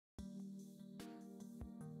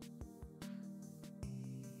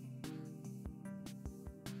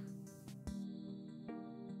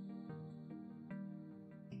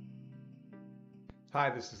Hi,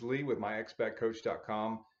 this is Lee with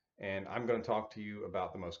myexpatcoach.com, and I'm going to talk to you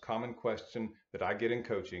about the most common question that I get in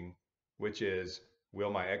coaching, which is, will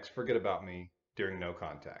my ex forget about me during no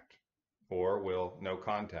contact? Or will no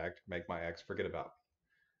contact make my ex forget about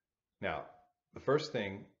me? Now, the first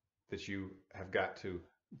thing that you have got to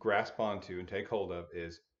grasp onto and take hold of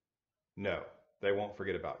is no, they won't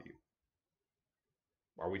forget about you.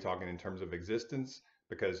 Are we talking in terms of existence?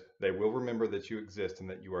 Because they will remember that you exist and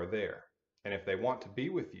that you are there. And if they want to be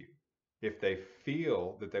with you, if they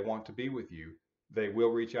feel that they want to be with you, they will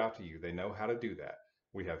reach out to you. They know how to do that.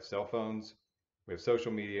 We have cell phones, we have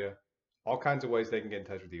social media, all kinds of ways they can get in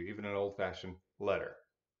touch with you, even an old-fashioned letter.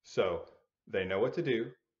 So they know what to do.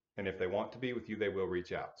 And if they want to be with you, they will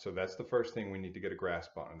reach out. So that's the first thing we need to get a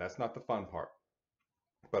grasp on. And that's not the fun part.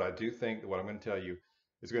 But I do think that what I'm going to tell you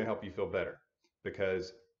is going to help you feel better,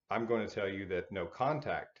 because I'm going to tell you that no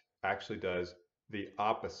contact actually does the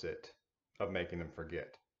opposite of making them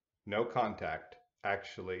forget. No contact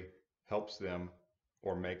actually helps them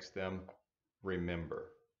or makes them remember.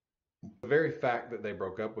 The very fact that they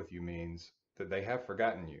broke up with you means that they have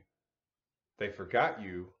forgotten you. They forgot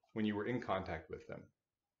you when you were in contact with them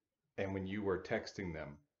and when you were texting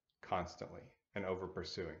them constantly and over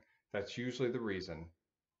pursuing. That's usually the reason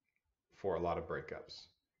for a lot of breakups,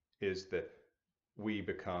 is that we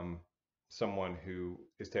become someone who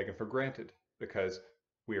is taken for granted because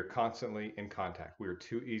we are constantly in contact. We are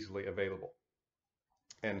too easily available.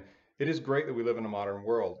 And it is great that we live in a modern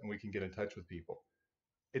world and we can get in touch with people.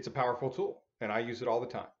 It's a powerful tool, and I use it all the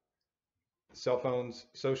time. Cell phones,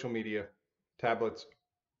 social media, tablets,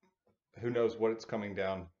 who knows what it's coming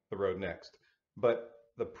down the road next. But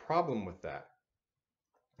the problem with that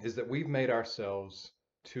is that we've made ourselves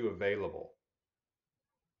too available.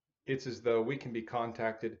 It's as though we can be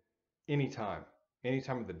contacted anytime, any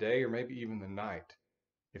time of the day or maybe even the night.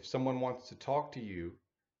 If someone wants to talk to you,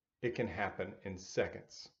 it can happen in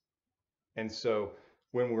seconds. And so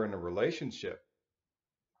when we're in a relationship,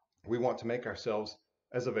 we want to make ourselves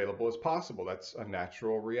as available as possible. That's a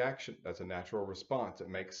natural reaction. That's a natural response. It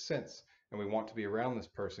makes sense. And we want to be around this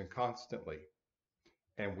person constantly.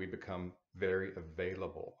 And we become very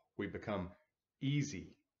available. We become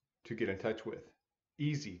easy to get in touch with,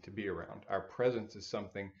 easy to be around. Our presence is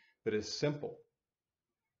something that is simple.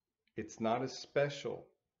 It's not as special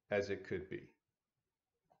as it could be.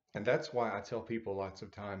 And that's why I tell people lots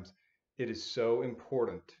of times it is so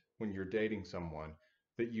important when you're dating someone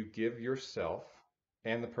that you give yourself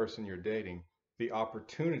and the person you're dating the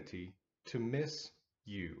opportunity to miss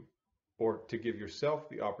you, or to give yourself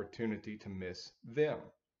the opportunity to miss them.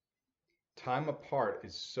 Time apart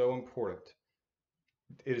is so important.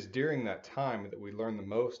 It is during that time that we learn the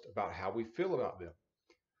most about how we feel about them.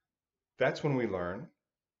 That's when we learn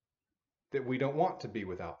that we don't want to be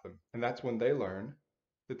without them. And that's when they learn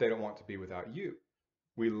that they don't want to be without you.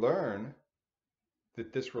 We learn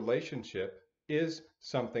that this relationship is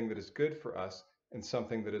something that is good for us and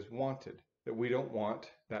something that is wanted, that we don't want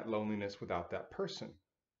that loneliness without that person.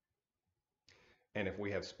 And if we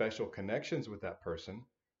have special connections with that person,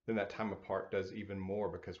 then that time apart does even more,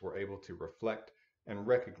 because we're able to reflect and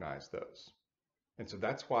recognize those. And so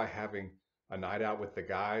that's why having a night out with the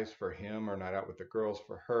guys for him, or a night out with the girls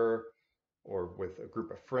for her, or with a group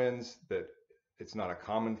of friends that it's not a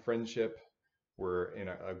common friendship, we're in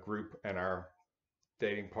a group and our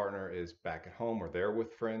dating partner is back at home or they're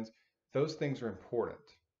with friends, those things are important.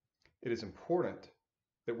 It is important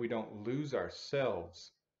that we don't lose ourselves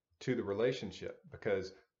to the relationship,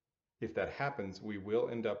 because if that happens, we will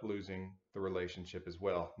end up losing the relationship as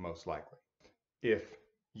well, most likely. If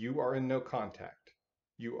you are in no contact,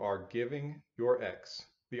 you are giving your ex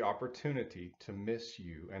the opportunity to miss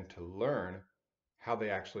you and to learn how they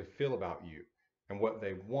actually feel about you and what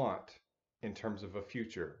they want in terms of a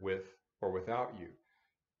future with or without you.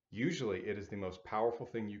 Usually it is the most powerful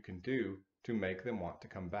thing you can do to make them want to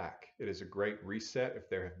come back. It is a great reset if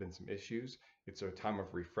there have been some issues. It's a time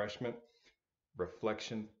of refreshment,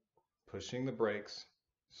 reflection, pushing the brakes,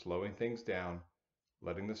 slowing things down,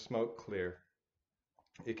 letting the smoke clear.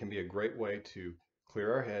 It can be a great way to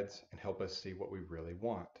clear our heads and help us see what we really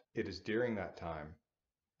want. It is during that time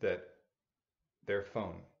that their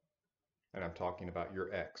phone, and I'm talking about your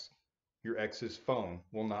ex's phone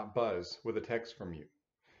will not buzz with a text from you.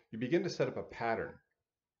 You begin to set up a pattern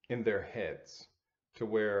in their heads to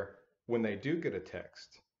where when they do get a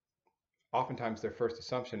text, oftentimes their first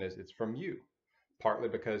assumption is it's from you, partly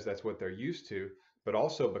because that's what they're used to, but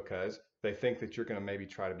also because they think that you're going to maybe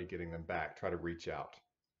try to be getting them back, try to reach out,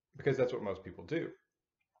 because that's what most people do.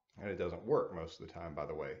 And it doesn't work most of the time, by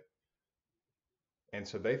the way. And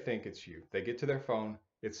so they think it's you. They get to their phone,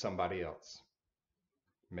 it's somebody else.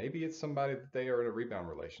 Maybe it's somebody that they are in a rebound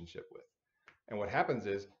relationship with. And what happens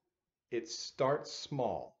is it starts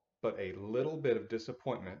small, but a little bit of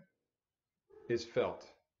disappointment is felt.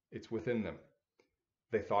 It's within them.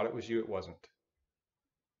 They thought it was you, it wasn't.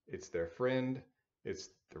 It's their friend, it's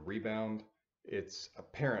the rebound, it's a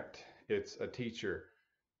parent, it's a teacher,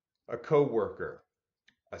 a coworker,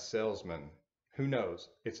 a salesman. Who knows?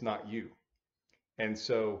 It's not you. And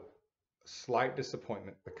so, slight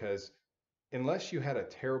disappointment because unless you had a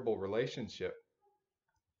terrible relationship,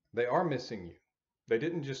 they are missing you. They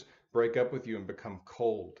didn't just break up with you and become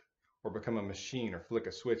cold or become a machine or flick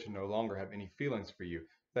a switch and no longer have any feelings for you.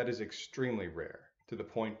 That is extremely rare, to the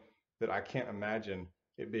point that I can't imagine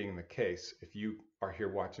it being the case if you are here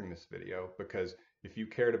watching this video, because if you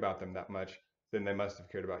cared about them that much, then they must have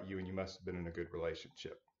cared about you and you must have been in a good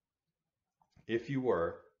relationship. If you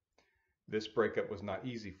were, this breakup was not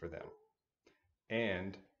easy for them.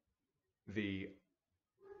 And the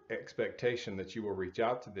expectation that you will reach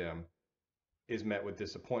out to them is met with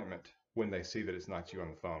disappointment when they see that it's not you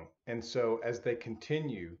on the phone. And so as they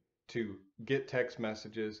continue to get text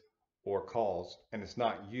messages or calls and it's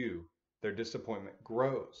not you, their disappointment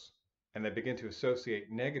grows and they begin to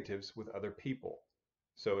associate negatives with other people.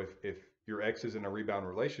 So if your ex is in a rebound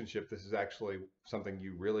relationship, this is actually something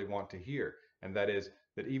you really want to hear. And that is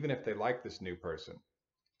that even if they like this new person,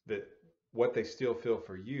 that what they still feel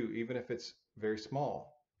for you, even if it's very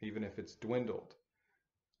small, even if it's dwindled,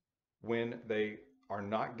 when they are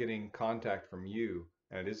not getting contact from you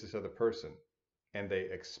and it is this other person and they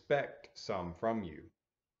expect some from you,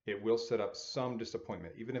 it will set up some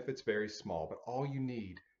disappointment, even if it's very small. But all you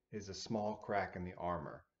need is a small crack in the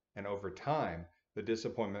armor. And over time, the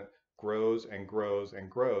disappointment grows and grows and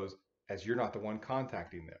grows as you're not the one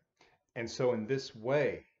contacting them. And so in this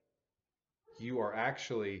way, you are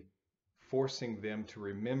actually forcing them to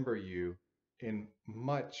remember you in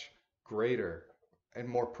much greater and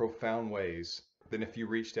more profound ways than if you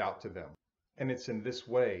reached out to them. And it's in this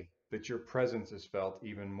way that your presence is felt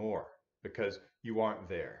even more because you aren't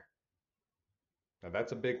there. Now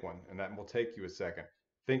that's a big one, and that will take you a second.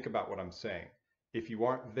 Think about what I'm saying. If you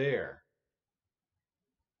aren't there,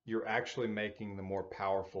 you're actually making the more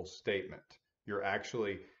powerful statement. You're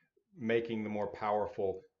actually making the more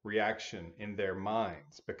powerful reaction in their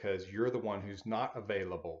minds because you're the one who's not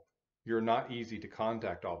available. You're not easy to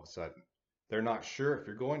contact all of a sudden. They're not sure if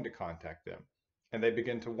you're going to contact them. And they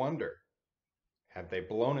begin to wonder, have they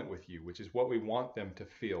blown it with you? Which is what we want them to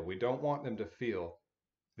feel. We don't want them to feel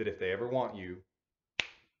that if they ever want you,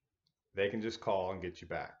 they can just call and get you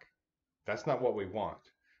back. That's not what we want.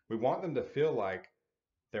 We want them to feel like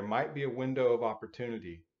there might be a window of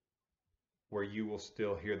opportunity where you will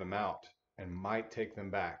still hear them out and might take them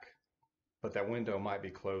back. But that window might be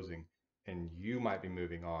closing and you might be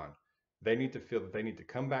moving on. They need to feel that they need to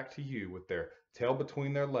come back to you with their tail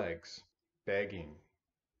between their legs, begging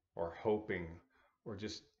or hoping or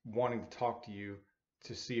just wanting to talk to you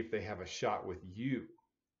to see if they have a shot with you.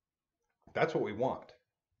 That's what we want.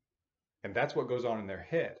 And that's what goes on in their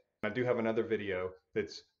head. I do have another video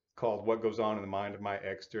that's called What Goes On in the Mind of My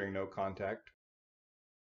Ex During No Contact.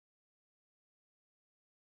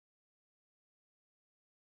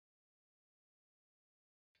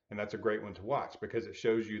 And that's a great one to watch because it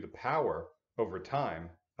shows you the power over time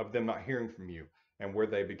of them not hearing from you and where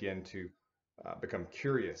they begin to become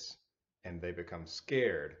curious and they become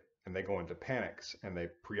scared and they go into panics and they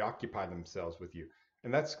preoccupy themselves with you.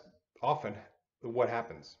 And that's often what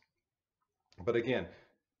happens. But again,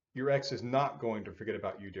 your ex is not going to forget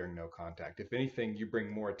about you during no contact. If anything, you bring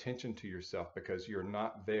more attention to yourself because you're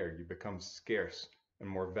not there. You become scarce and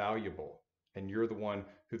more valuable. And you're the one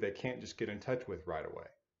who they can't just get in touch with right away.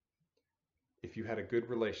 If you had a good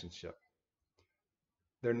relationship,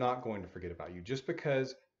 they're not going to forget about you. Just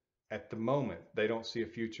because at the moment they don't see a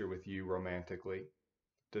future with you romantically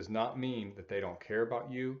does not mean that they don't care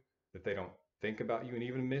about you, that they don't think about you and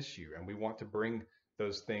even miss you. And we want to bring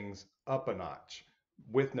those things up a notch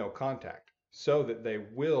with no contact so that they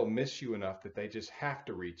will miss you enough that they just have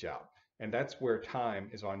to reach out. And that's where time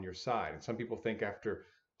is on your side. And some people think after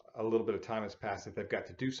a little bit of time has passed that they've got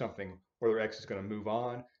to do something or their ex is going to move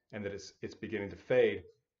on and that it's beginning to fade.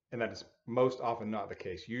 And that is most often not the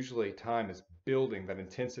case. Usually time is building that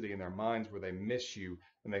intensity in their minds where they miss you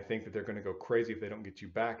and they think that they're going to go crazy if they don't get you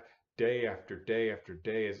back. Day after day after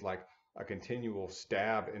day is like a continual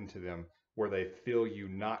stab into them where they feel you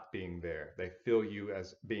not being there. They feel you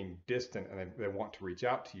as being distant and they want to reach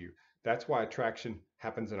out to you. That's why attraction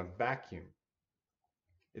happens in a vacuum.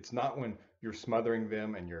 It's not when you're smothering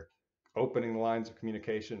them and you're opening the lines of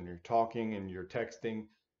communication and you're talking and you're texting.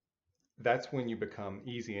 That's when you become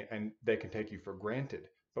easy and they can take you for granted.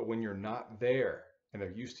 But when you're not there and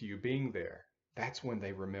they're used to you being there, that's when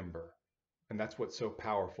they remember. And that's what's so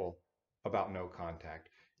powerful about no contact.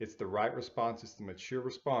 It's the right response. It's the mature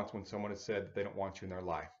response when someone has said that they don't want you in their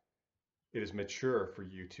life. It is mature for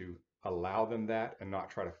you to allow them that and not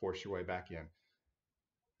try to force your way back in.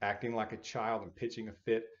 Acting like a child and pitching a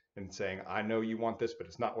fit and saying, I know you want this, but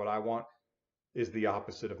it's not what I want, is the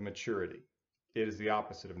opposite of maturity. It is the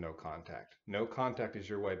opposite of no contact. No contact is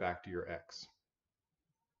your way back to your ex.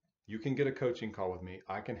 You can get a coaching call with me.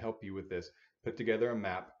 I can help you with this. Put together a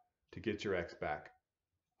map to get your ex back.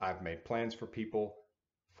 I've made plans for people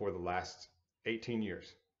for the last 18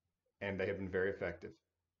 years, and they have been very effective.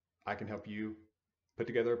 I can help you put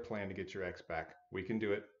together a plan to get your ex back. We can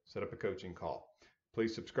do it. Set up a coaching call.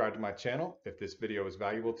 Please subscribe to my channel if this video is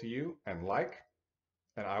valuable to you, and like,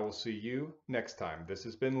 and I will see you next time. This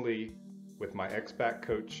has been Lee with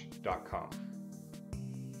myexbackcoach.com.